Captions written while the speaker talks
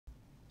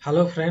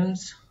Hello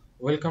friends,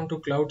 welcome to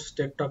Cloud's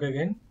Tech Talk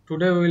again.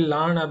 Today we will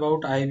learn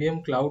about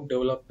IBM Cloud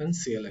Development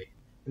CLI.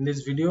 In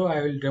this video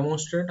I will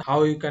demonstrate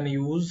how you can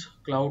use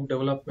Cloud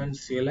Development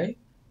CLI.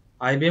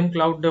 IBM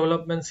Cloud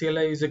Development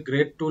CLI is a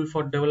great tool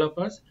for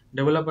developers.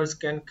 Developers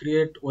can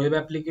create web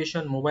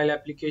application, mobile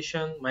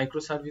application,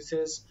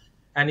 microservices,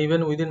 and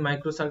even within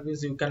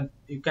microservice you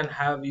can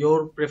have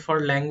your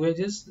preferred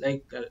languages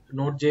like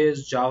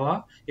Node.js,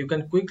 Java. You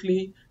can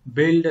quickly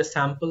build a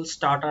sample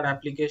starter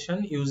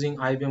application using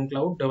IBM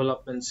Cloud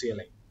Development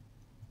CLI.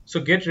 So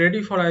get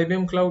ready for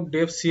IBM Cloud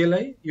Dev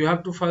CLI. You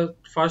have to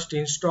first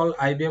install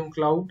IBM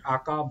Cloud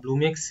aka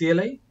Bluemix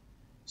CLI.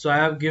 So I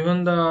have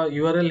given the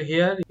URL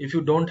here. If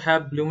you don't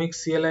have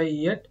Bluemix CLI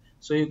yet,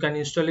 so you can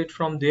install it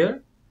from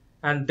there.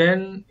 And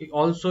then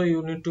also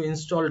you need to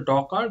install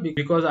Docker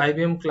because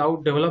IBM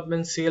Cloud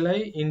Development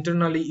CLI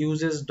internally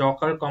uses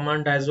Docker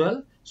command as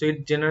well. So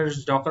it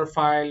generates Docker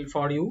file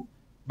for you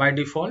by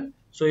default.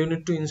 So you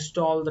need to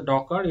install the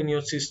Docker in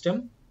your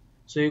system.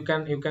 So you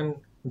can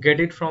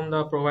get it from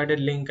the provided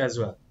link as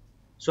well.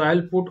 So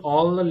I'll put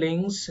all the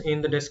links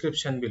in the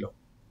description below.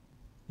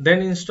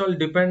 Then install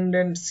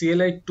dependent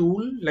CLI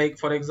tool like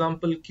for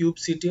example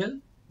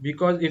Kubectl,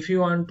 because if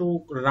you want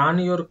to run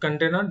your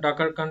container,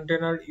 Docker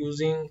container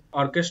using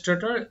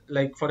orchestrator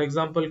like for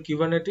example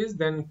Kubernetes,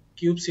 then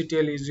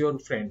Kubectl is your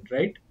friend,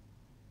 right?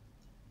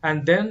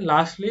 And then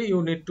lastly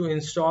you need to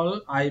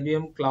install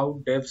IBM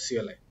Cloud Dev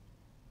CLI.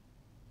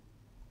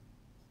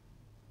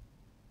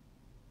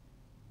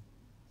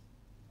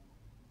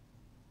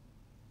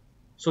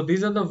 So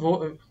these are the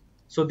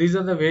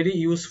very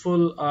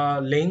useful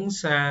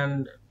links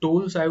and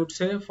tools I would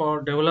say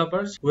for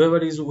developers. Whoever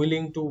is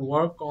willing to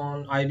work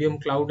on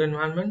IBM Cloud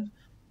environment,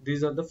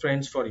 these are the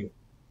friends for you.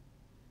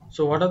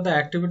 So what are the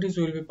activities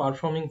we will be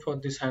performing for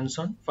this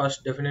hands-on?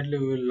 First, definitely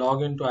we will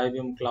log into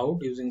IBM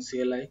Cloud using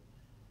CLI,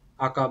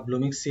 aka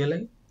Bluemix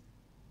CLI.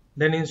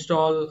 Then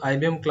install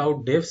IBM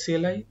Cloud Dev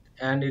CLI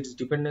and its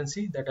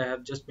dependency that I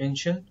have just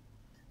mentioned.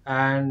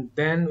 And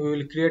then we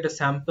will create a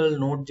sample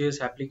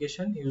Node.js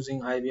application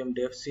using IBM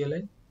Dev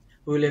CLI.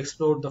 We will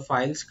explore the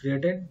files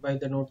created by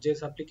the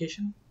Node.js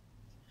application.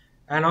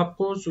 And of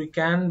course, we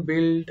can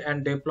build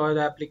and deploy the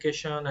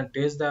application and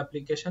test the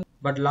application.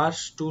 But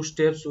last two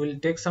steps will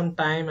take some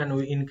time and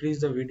we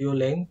increase the video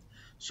length.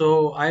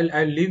 So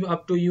I'll leave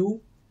up to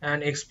you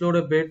and explore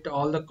a bit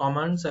all the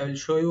commands. I will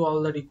show you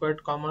all the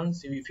required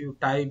commands. If you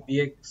type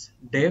bx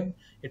dev,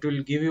 it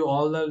will give you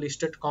all the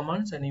listed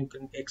commands and you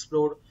can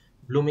explore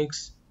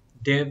Bluemix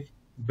dev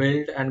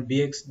build and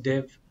bx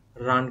dev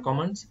run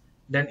commands.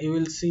 Then you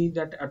will see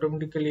that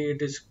automatically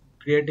it is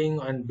creating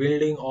and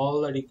building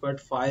all the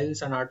required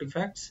files and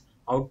artifacts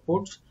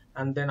outputs,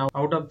 and then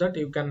out of that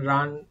you can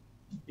run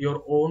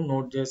your own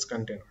Node.js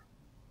container.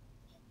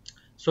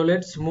 So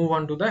let's move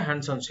on to the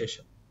hands-on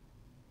session.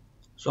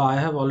 So I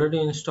have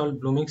already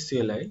installed Bluemix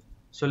CLI.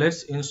 So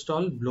let's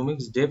install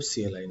Bluemix Dev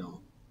CLI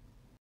now.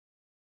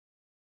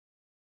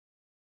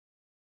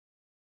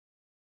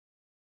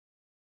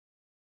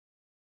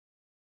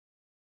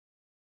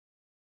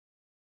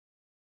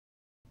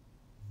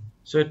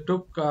 So it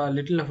took a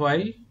little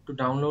while to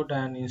download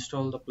and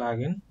install the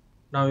plugin.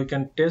 Now you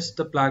can test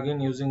the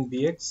plugin using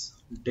bx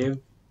dev.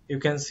 You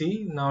can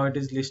see now it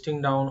is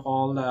listing down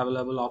all the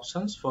available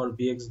options for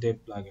bx dev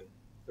plugin,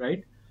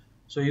 right?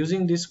 So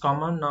using this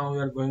command, now we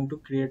are going to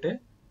create a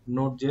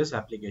Node.js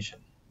application.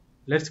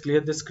 Let's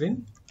clear the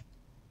screen.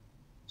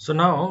 So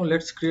now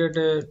let's create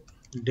a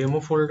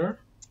demo folder,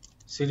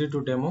 cd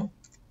to demo,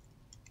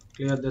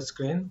 clear the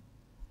screen.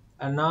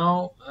 And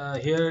now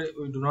here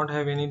we do not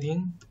have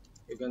anything.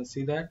 You can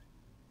see that.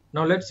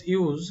 Now let's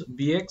use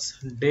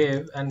bx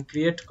dev and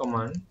create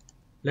command.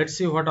 Let's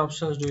see what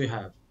options do we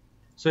have.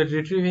 So it's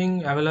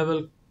retrieving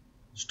available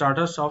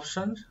starters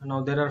options.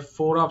 Now there are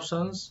 4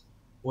 options: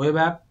 web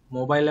app,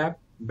 mobile app,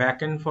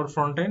 backend for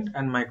frontend,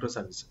 and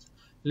microservices.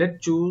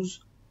 Let's choose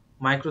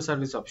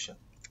microservice option.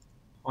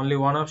 Only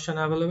one option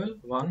available,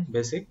 one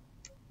basic.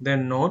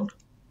 Then node.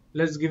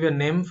 Let's give a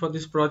name for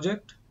this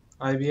project,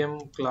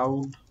 IBM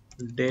Cloud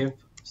Dev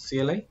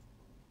CLI.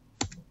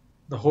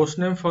 The host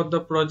name for the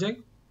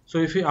project. So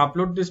if you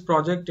upload this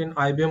project in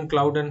IBM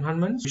Cloud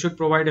environment, you should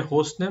provide a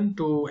host name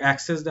to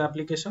access the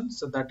application.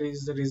 So that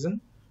is the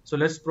reason. So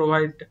let's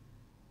provide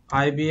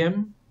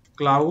IBM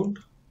Cloud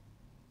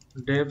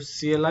Dev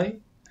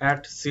CLI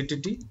at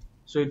CTT.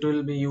 So it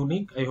will be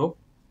unique, I hope.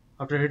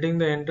 After hitting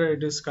the enter,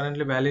 it is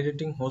currently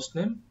validating host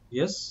name.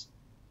 Yes,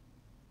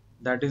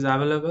 that is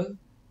available.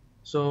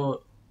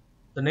 So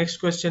the next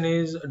question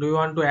is, do you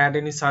want to add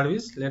any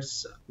service?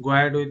 Let's go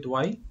ahead with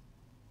Y.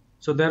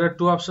 So there are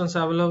 2 options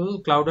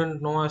available: cloud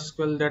and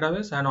NoSQL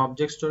database and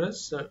object storage.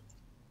 So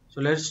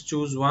let's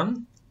choose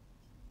one.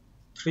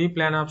 3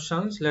 plan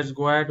options. Let's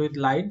go ahead with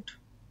light.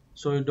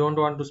 So we don't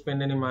want to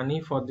spend any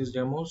money for this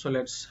demo. So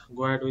let's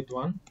go ahead with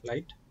one,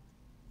 light.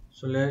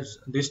 So let's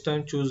this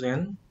time choose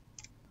N.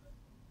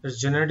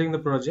 It's generating the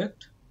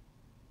project.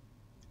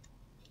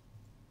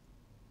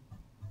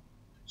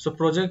 So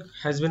project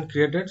has been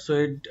created. So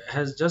it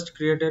has just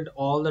created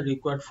all the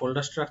required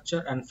folder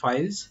structure and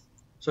files.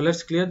 So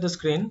let's clear the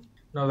screen.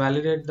 Now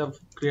validate the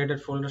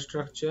created folder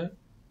structure.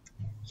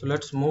 So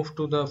let's move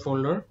to the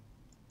folder,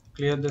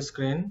 clear the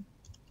screen.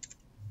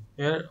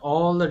 Here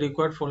all the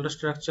required folder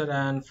structure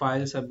and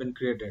files have been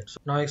created. So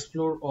now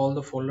explore all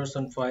the folders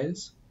and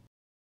files,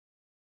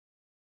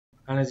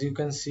 and as you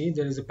can see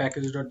there is a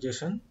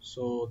package.json.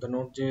 So the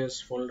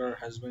node.js folder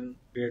has been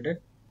created.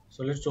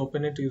 So let's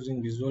open it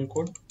using Visual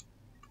Code,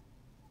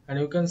 and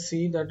you can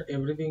see that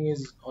everything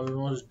is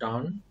almost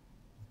done.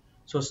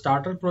 So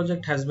starter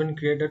project has been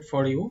created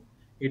for you.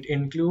 It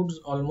includes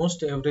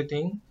almost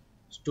everything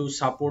to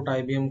support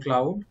IBM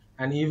Cloud,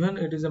 and even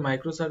it is a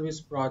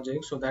microservice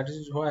project. So that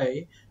is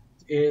why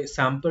a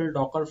sample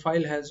Docker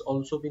file has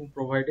also been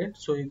provided.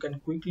 So you can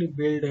quickly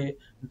build a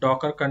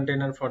Docker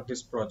container for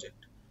this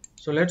project.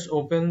 So let's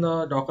open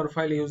the Docker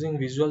file using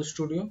Visual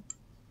Studio.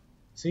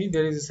 See,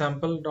 there is a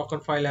sample Docker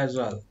file as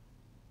well.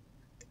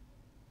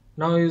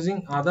 Now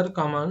using other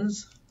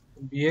commands,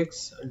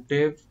 bx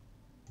dev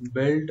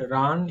build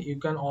run, you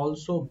can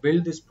also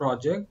build this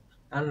project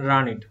and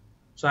run it.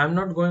 So I'm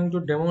not going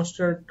to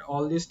demonstrate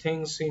all these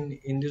things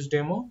in this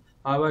demo.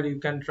 However, you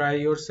can try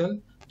yourself.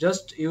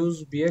 Just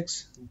use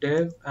bx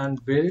dev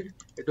and build.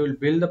 It will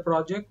build the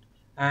project,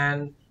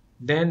 and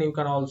then you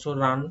can also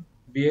run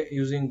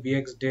using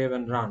bx dev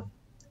and run.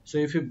 So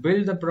if you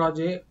build the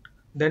project,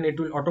 then it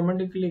will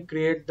automatically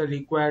create the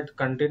required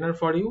container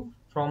for you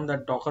from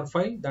that Docker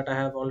file that I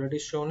have already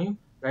shown you,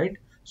 right?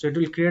 So it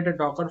will create a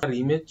Docker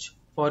image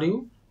for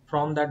you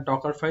from that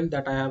Docker file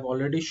that I have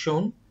already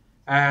shown,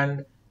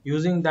 and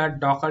using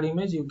that Docker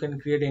image you can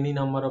create any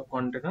number of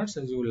containers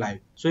as you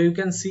like. So you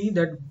can see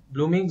that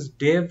Bluemix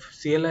Dev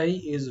CLI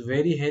is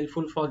very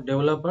helpful for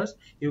developers.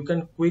 You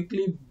can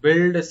quickly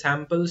build a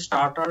sample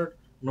starter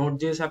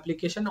Node.js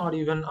application or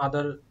even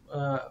other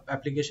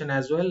application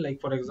as well, like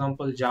for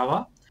example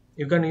Java.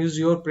 You can use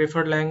your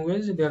preferred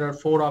language. There are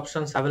 4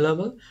 options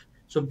available.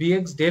 So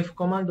bx dev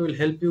command will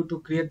help you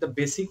to create the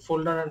basic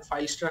folder and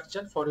file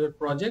structure for your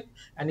project,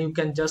 and you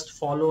can just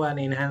follow and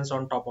enhance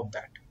on top of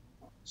that.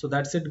 So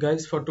that's it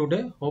guys for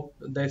today. Hope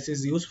this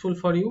is useful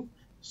for you.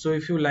 So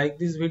if you like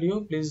this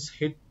video, please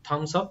hit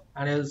thumbs up,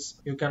 and else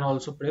you can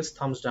also press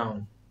thumbs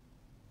down.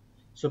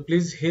 So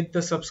please hit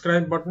the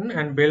subscribe button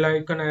and bell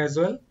icon as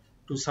well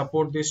to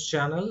support this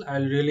channel.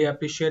 I'll really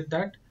appreciate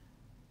that.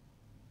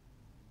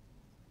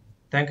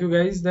 Thank you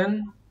guys,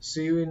 then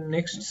see you in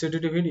next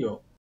CTT video.